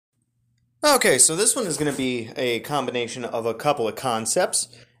Okay, so this one is going to be a combination of a couple of concepts,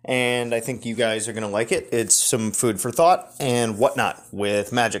 and I think you guys are going to like it. It's some food for thought and whatnot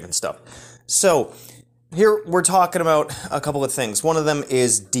with magic and stuff. So, here we're talking about a couple of things. One of them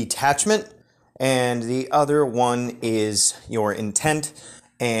is detachment, and the other one is your intent,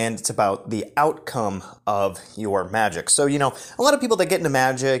 and it's about the outcome of your magic. So, a lot of people that get into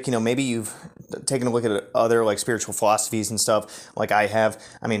magic, maybe you've taken a look at other like spiritual philosophies and stuff like I have.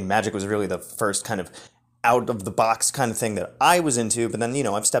 I mean, magic was really the first kind of out of the box kind of thing that I was into, but then,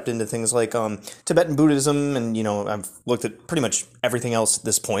 I've stepped into things like Tibetan Buddhism, and, I've looked at pretty much everything else at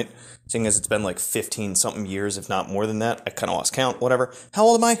this point, seeing as it's been like 15 something years, if not more than that. I kind of lost count, whatever. How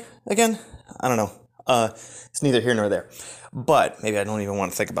old am I again? I don't know. It's neither here nor there, but maybe I don't even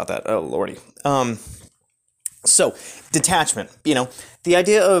want to think about that. Oh, Lordy. So, detachment, the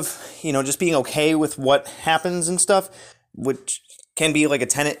idea of, just being okay with what happens and stuff, which can be like a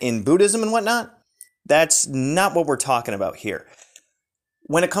tenet in Buddhism and whatnot, that's not what we're talking about here.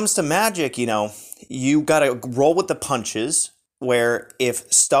 When it comes to magic, you gotta roll with the punches, where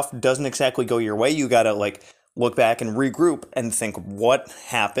if stuff doesn't exactly go your way, you gotta like look back and regroup and think, what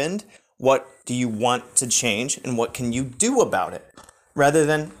happened? What do you want to change? And what can you do about it? Rather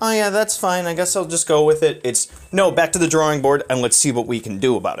than, oh yeah, that's fine, I guess I'll just go with it. It's, no, back to the drawing board and let's see what we can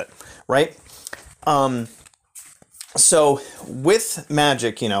do about it, right? So with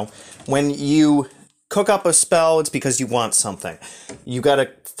magic, when you cook up a spell, it's because you want something. You got to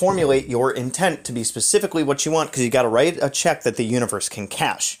formulate your intent to be specifically what you want, because you got to write a check that the universe can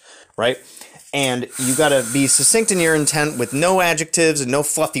cash, right? And you got to be succinct in your intent with no adjectives and no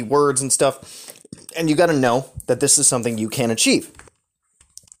fluffy words and stuff. And you got to know that this is something you can achieve.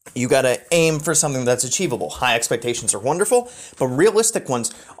 You got to aim for something that's achievable. High expectations are wonderful, but realistic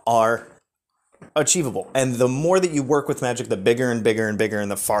ones are achievable. And the more that you work with magic, the bigger and bigger and bigger,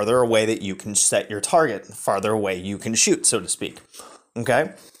 and the farther away that you can set your target, the farther away you can shoot, so to speak.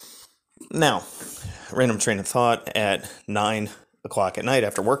 Okay? Now, random train of thought at 9 o'clock at night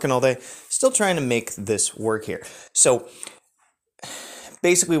after working all day, still trying to make this work here. So,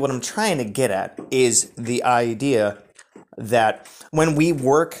 basically what I'm trying to get at is the idea that when we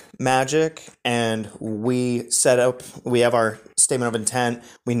work magic and we have our statement of intent,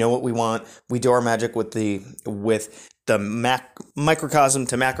 we know what we want, we do our magic with the microcosm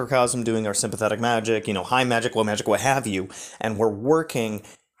to macrocosm, doing our sympathetic magic, high magic, low magic, what have you, and we're working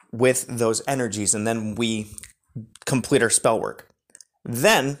with those energies, and then we complete our spell work.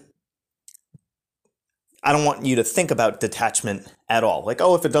 Then I don't want you to think about detachment at all. Like,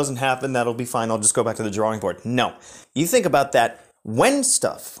 oh, if it doesn't happen, that'll be fine. I'll just go back to the drawing board. No. You think about that when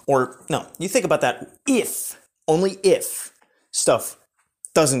stuff, you think about that only if stuff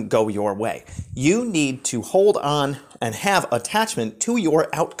doesn't go your way. You need to hold on and have attachment to your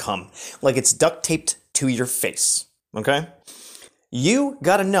outcome, like it's duct taped to your face. Okay? You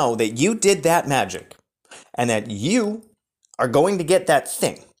gotta know that you did that magic and that you are going to get that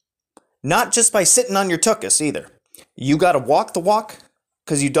thing. Not just by sitting on your tuchus either. You got to walk the walk,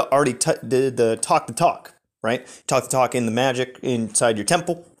 because you already did the talk the talk, right? Talk the talk in the magic inside your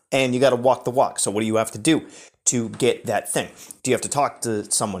temple, and you got to walk the walk. So what do you have to do to get that thing? Do you have to talk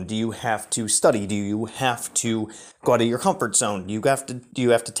to someone? Do you have to study? Do you have to go out of your comfort zone? Do you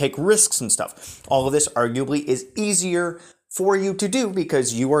have to take risks and stuff? All of this arguably is easier for you to do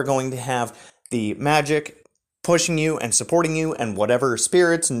because you are going to have the magic pushing you and supporting you, and whatever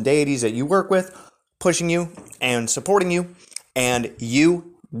spirits and deities that you work with pushing you and supporting you, and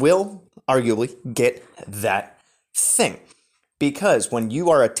you will arguably get that thing. Because when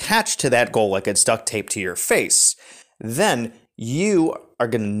you are attached to that goal like it's duct taped to your face, then you are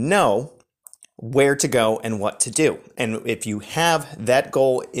going to know where to go and what to do. And if you have that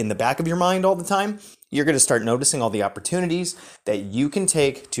goal in the back of your mind all the time, you're going to start noticing all the opportunities that you can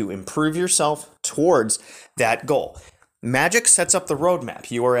take to improve yourself towards that goal. Magic sets up the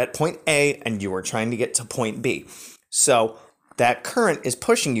roadmap. You are at point A and you are trying to get to point B. So that current is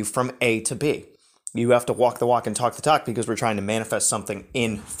pushing you from A to B. You have to walk the walk and talk the talk, because we're trying to manifest something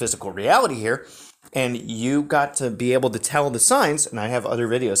in physical reality here. And you got to be able to tell the signs, and I have other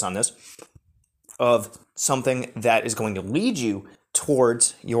videos on this, of something that is going to lead you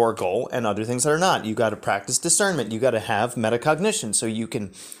towards your goal and other things that are not. You got to practice discernment. You got to have metacognition so you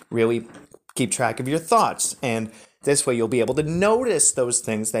can really keep track of your thoughts. And this way you'll be able to notice those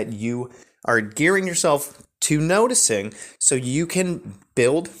things that you are gearing yourself to noticing, so you can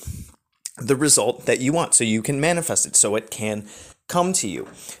build the result that you want, so you can manifest it, so it can come to you.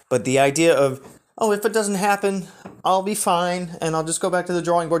 But the idea of, oh, if it doesn't happen, I'll be fine and I'll just go back to the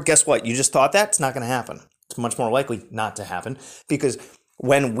drawing board. Guess what? You just thought that? It's not going to happen. It's much more likely not to happen, because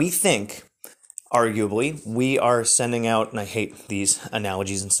when we think arguably, we are sending out, and I hate these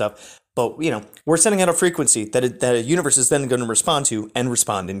analogies and stuff, but we're sending out a frequency that a universe is then going to respond to and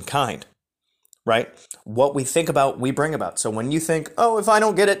respond in kind, right? What we think about, we bring about. So when you think, oh, if I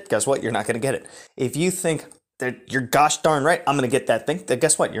don't get it, guess what? You're not going to get it. If you think that you're gosh darn right, I'm going to get that thing, then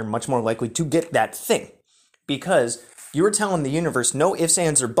guess what? You're much more likely to get that thing because you were telling the universe, no ifs,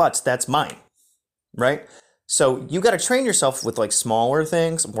 ands, or buts, that's mine, right? So you got to train yourself with like smaller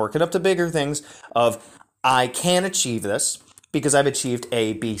things, work it up to bigger things of I can achieve this because I've achieved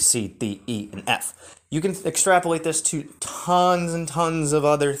A, B, C, D, E, and F. You can extrapolate this to tons and tons of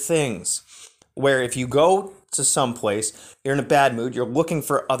other things where if you go to some place, you're in a bad mood, you're looking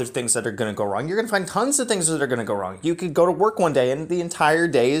for other things that are going to go wrong. You're going to find tons of things that are going to go wrong. You could go to work one day and the entire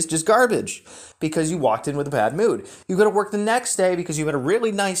day is just garbage because you walked in with a bad mood. You go to work the next day because you had a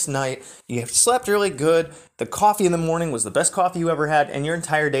really nice night, you slept really good, the coffee in the morning was the best coffee you ever had, and your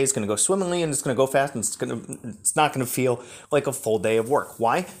entire day is going to go swimmingly and it's going to go fast and it's not going to feel like a full day of work.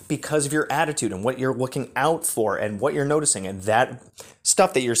 Why? Because of your attitude and what you're looking out for and what you're noticing and that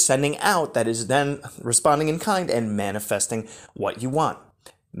stuff that you're sending out that is then responding in kind and manifesting what you want.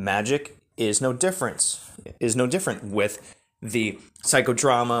 Magic is no different with the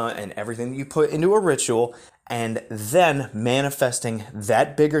psychodrama and everything that you put into a ritual and then manifesting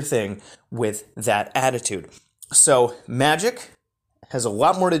that bigger thing with that attitude. So magic has a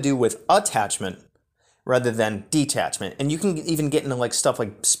lot more to do with attachment rather than detachment. And you can even get into like stuff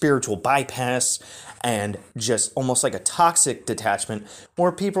like spiritual bypass and just almost like a toxic detachment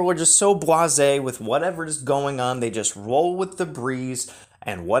where people are just so blasé with whatever is going on. They just roll with the breeze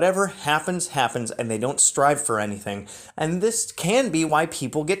and whatever happens, happens, and they don't strive for anything. And this can be why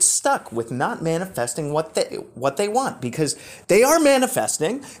people get stuck with not manifesting what they want, because they are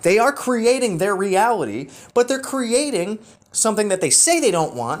manifesting, they are creating their reality, but they're creating something that they say they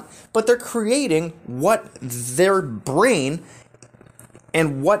don't want, but they're creating what their brain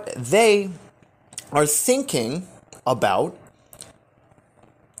and what they are thinking about.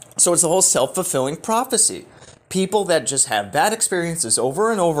 So it's the whole self-fulfilling prophecy. People that just have bad experiences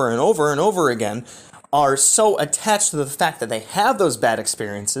over and over and over and over again are so attached to the fact that they have those bad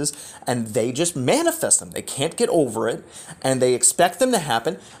experiences and they just manifest them. They can't get over it and they expect them to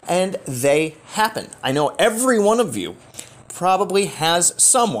happen and they happen. I know every one of you probably has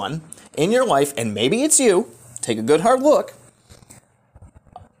someone in your life, and maybe it's you, take a good hard look,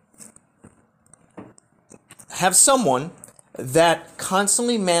 have someone that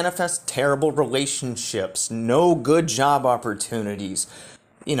constantly manifests terrible relationships, no good job opportunities,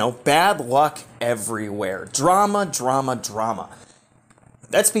 bad luck everywhere, drama, drama, drama.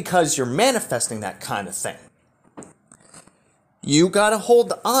 That's because you're manifesting that kind of thing. You gotta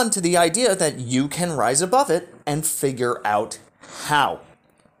hold on to the idea that you can rise above it and figure out how.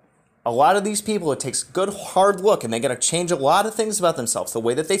 A lot of these people, it takes a good hard look and they gotta change a lot of things about themselves. The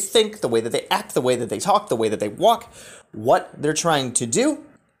way that they think, the way that they act, the way that they talk, the way that they walk, what they're trying to do.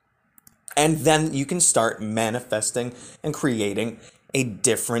 And then you can start manifesting and creating a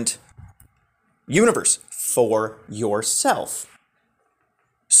different universe for yourself.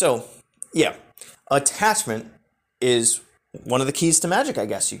 So, yeah, attachment is one of the keys to magic, I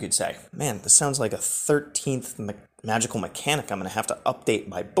guess you could say. Man, this sounds like a 13th magical mechanic. I'm going to have to update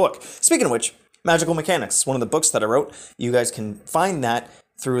my book. Speaking of which, Magical Mechanics, one of the books that I wrote. You guys can find that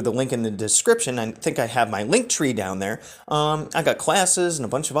through the link in the description. I think I have my link tree down there. I got classes and a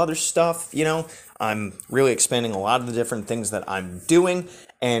bunch of other stuff, I'm really expanding a lot of the different things that I'm doing.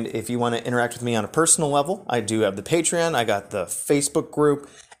 And if you want to interact with me on a personal level, I do have the Patreon. I got the Facebook group.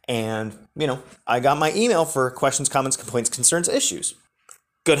 And, I got my email for questions, comments, complaints, concerns, issues.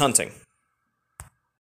 Good hunting.